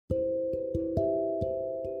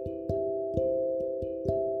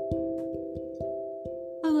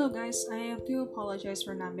guys, I do apologize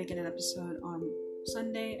for not making an episode on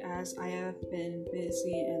Sunday as I have been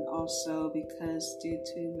busy and also because due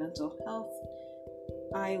to mental health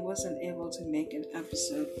I wasn't able to make an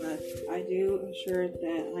episode, but I do assure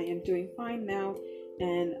that I am doing fine now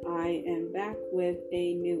and I am back with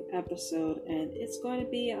a new episode, and it's going to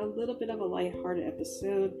be a little bit of a lighthearted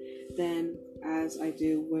episode than as I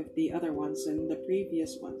do with the other ones and the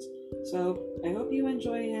previous ones. So I hope you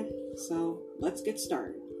enjoy it. So let's get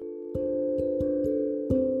started.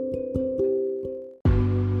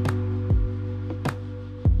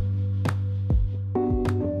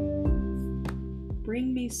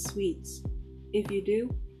 Bring me sweets. If you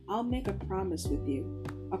do, I'll make a promise with you.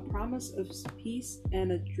 A promise of peace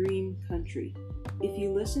and a dream country. If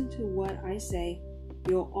you listen to what I say,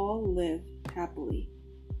 you'll all live happily.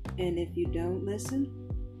 And if you don't listen,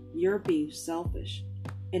 you're being selfish.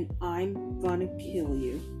 And I'm gonna kill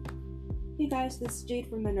you. Hey guys, this is Jade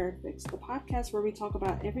from the Nerd Fix, the podcast where we talk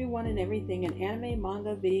about everyone and everything in anime,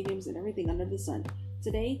 manga, video games, and everything under the sun.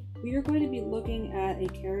 Today, we are going to be looking at a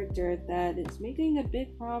character that is making a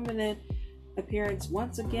big prominent appearance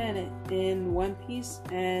once again in One Piece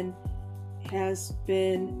and has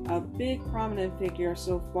been a big prominent figure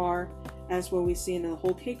so far as what we see in the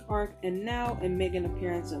whole Cake arc, and now making an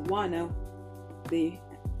appearance in Wano, the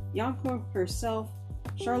Yonko herself,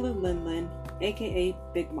 Charlotte Linlin, aka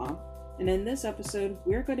Big Mom. And in this episode,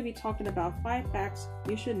 we're going to be talking about 5 facts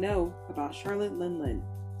you should know about Charlotte Linlin.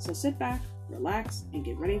 So sit back, relax, and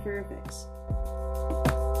get ready for your fix.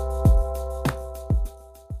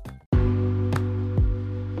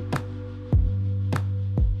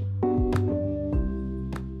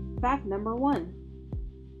 Fact number 1.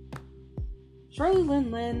 Charlotte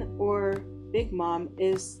Linlin, or Big Mom,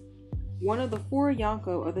 is one of the 4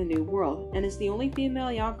 Yonko of the New World, and is the only female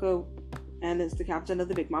Yonko, and is the captain of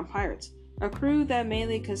the Big Mom Pirates, a crew that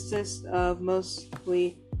mainly consists of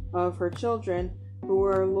mostly of her children who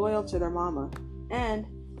are loyal to their mama. And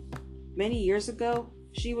many years ago,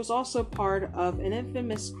 she was also part of an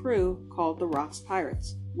infamous crew called the Rocks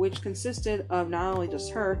Pirates, which consisted of not only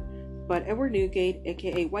just her, but Edward Newgate,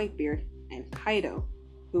 aka Whitebeard, and Kaido,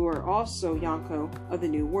 who are also Yonko of the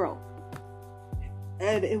New World.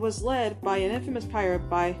 And it was led by an infamous pirate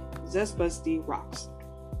by Zesbus the Rocks.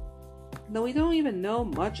 Though we don't even know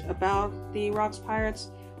much about the Rocks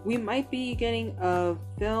Pirates, we might be getting a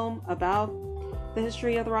film about the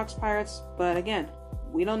history of the Rocks Pirates, but again,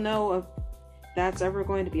 we don't know if that's ever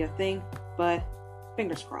going to be a thing, but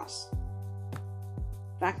fingers crossed.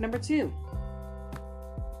 Fact number 2.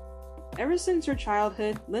 Ever since her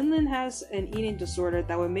childhood, Linlin has an eating disorder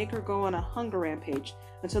that would make her go on a hunger rampage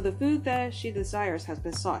until the food that she desires has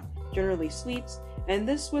been sought, generally sweets, and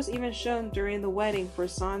this was even shown during the wedding for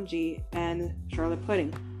Sanji and Charlotte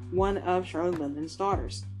Pudding, one of Charlotte Linlin's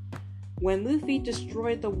daughters. When Luffy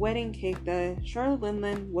destroyed the wedding cake that Charlotte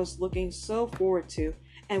Linlin was looking so forward to,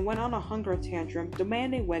 and went on a hunger tantrum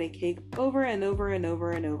demanding wedding cake over and over and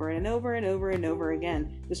over and over and over and over and over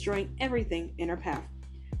again, destroying everything in her path.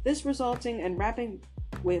 This resulting in rapid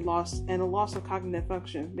weight loss and a loss of cognitive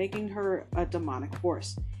function, making her a demonic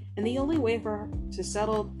force. And the only way for her to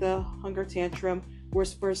settle the hunger tantrum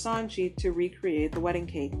was for Sanji to recreate the wedding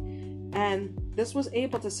cake. And this was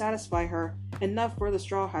able to satisfy her enough for the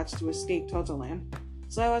Straw Hats to escape Totoland.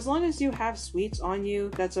 So as long as you have sweets on you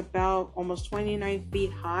that's about almost 29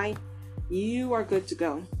 feet high, you are good to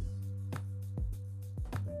go.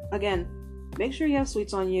 Again, make sure you have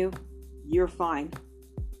sweets on you, you're fine.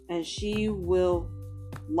 And she will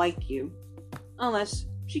like you. Unless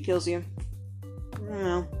she kills you. I don't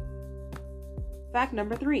know. Fact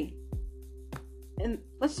number 3. And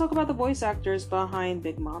let's talk about the voice actors behind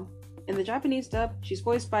Big Mom. In the Japanese dub, she's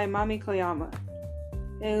voiced by Mami Koyama,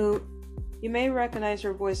 who you may recognize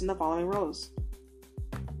her voice in the following roles: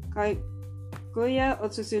 Kaguya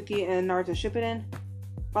Otsutsuki in Naruto Shippuden,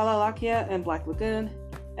 Balalakia in Black Lagoon,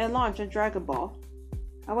 and Launch in Dragon Ball.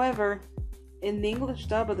 However, in the English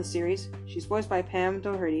dub of the series, she's voiced by Pam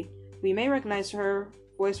Doherty. We may recognize her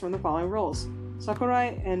voice from the following roles: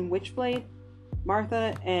 Sakurai in Witchblade,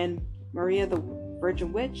 Martha and Maria the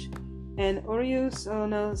Virgin Witch, and Oryu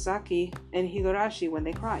Sonozaki and Higurashi When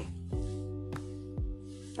They Cry.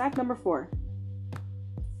 Fact number 4.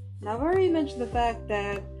 Now I've already mentioned the fact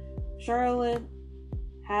that Charlotte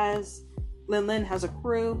Linlin has a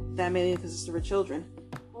crew that mainly consists of her children.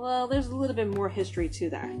 Well, there's a little bit more history to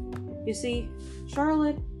that. You see,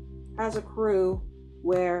 Charlotte has a crew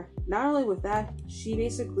where, not only with that, she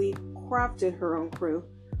basically crafted her own crew,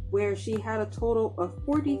 where she had a total of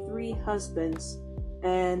 43 husbands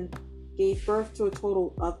and gave birth to a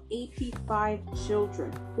total of 85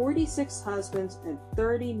 children, 46 husbands, and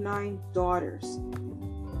 39 daughters.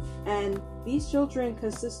 And these children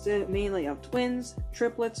consisted mainly of twins,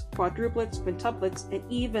 triplets, quadruplets, quintuplets, and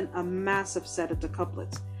even a massive set of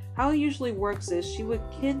decuplets. How it usually works is she would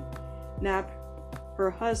kidnap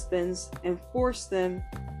her husbands and force them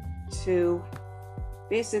to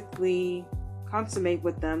basically consummate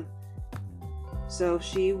with them. So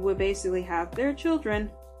she would basically have their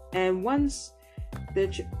children, and once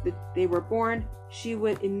they were born, she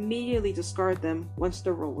would immediately discard them once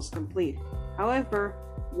the role was complete. However,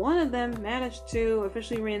 one of them managed to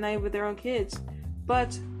officially reunite with their own kids,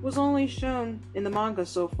 but was only shown in the manga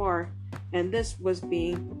so far, and this was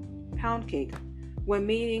being Pound Cake, when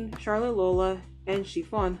meeting Charlotte Lola and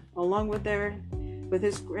Chiffon, along with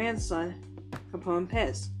his grandson, Capone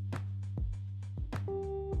Pez.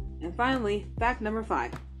 And finally, fact number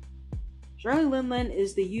 5. Charlotte Linlin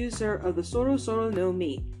is the user of the Soro Soro no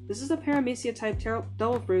Mi. This is a paramecia type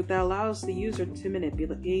devil fruit that allows the user to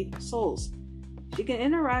manipulate souls. She can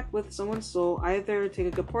interact with someone's soul, either take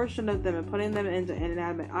a good portion of them and putting them into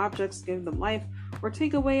inanimate objects, giving them life, or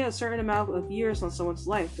take away a certain amount of years on someone's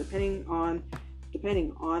life, depending on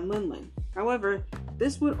Linlin. However,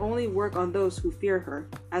 this would only work on those who fear her,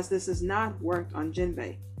 as this has not worked on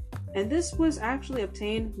Jinbei. And this was actually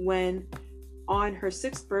obtained when, on her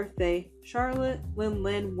 6th birthday, Charlotte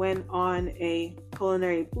Linlin went on a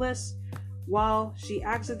culinary bliss, while she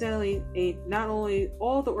accidentally ate not only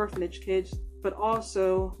all the orphanage kids, but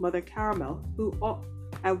also Mother Caramel, who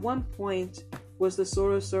at one point was the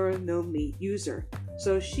Soro Soro no Mi user.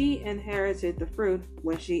 So she inherited the fruit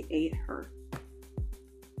when she ate her.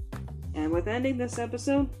 And with ending this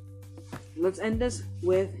episode, let's end this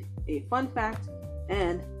with a fun fact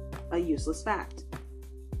and a useless fact.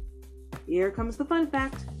 Here comes the fun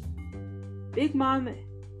fact. Big Mom,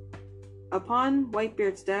 upon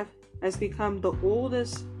Whitebeard's death, has become the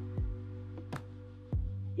oldest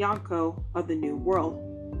Yonko of the New World,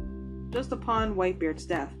 just upon Whitebeard's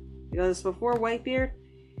death. Because before Whitebeard,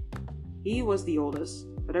 he was the oldest,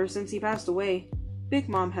 but ever since he passed away, Big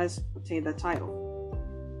Mom has obtained that title.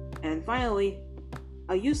 And finally,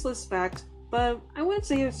 a useless fact, but I wouldn't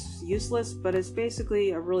say it's useless, but it's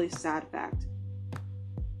basically a really sad fact.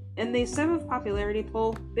 In the 7th popularity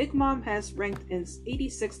poll, Big Mom has ranked in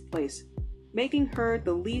 86th place, making her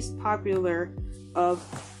the least popular of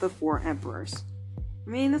the 4 emperors. I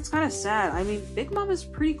mean, that's kind of sad. I mean, Big Mom is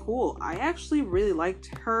pretty cool. I actually really liked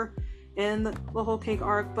her in the whole cake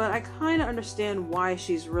arc, but I kind of understand why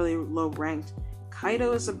she's really low ranked.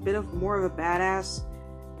 Kaido is a bit of more of a badass.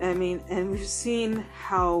 I mean, and we've seen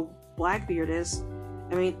how Blackbeard is.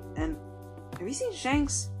 I mean, and have you seen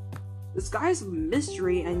Shanks? This guy's a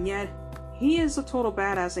mystery, and yet he is a total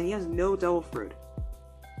badass and he has no devil fruit.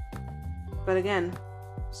 But again,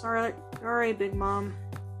 sorry, Big Mom.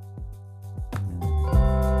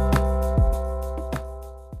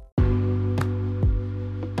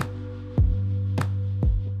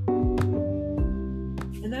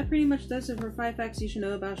 And that pretty much does it for 5 facts you should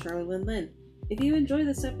know about Charlotte Linlin. If you enjoyed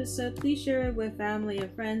this episode, please share it with family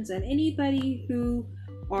and friends and anybody who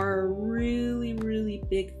are really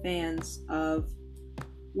big fans of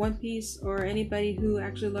One Piece, or anybody who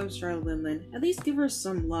actually loves Charlotte Linlin. At least give her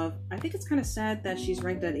some love. I think it's kind of sad that she's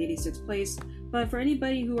ranked at 86th place, but for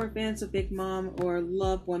anybody who are fans of Big Mom or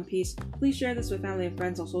love One Piece, please share this with family and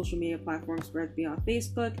friends on social media platforms, whether it be on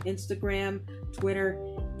Facebook, Instagram, Twitter,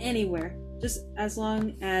 anywhere. Just as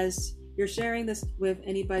long as you're sharing this with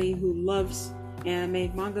anybody who loves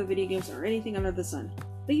anime, manga, video games, or anything under the sun.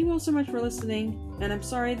 Thank you all so much for listening, and I'm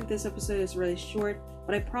sorry that this episode is really short,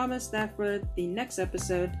 but I promise that for the next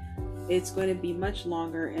episode, it's going to be much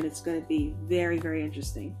longer and it's going to be very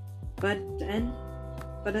interesting. But to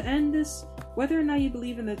end this, whether or not you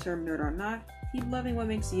believe in the term nerd or not, keep loving what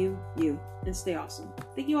makes you, you, and stay awesome.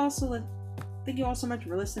 Thank you all so much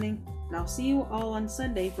for listening, and I'll see you all on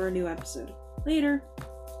Sunday for a new episode. Later!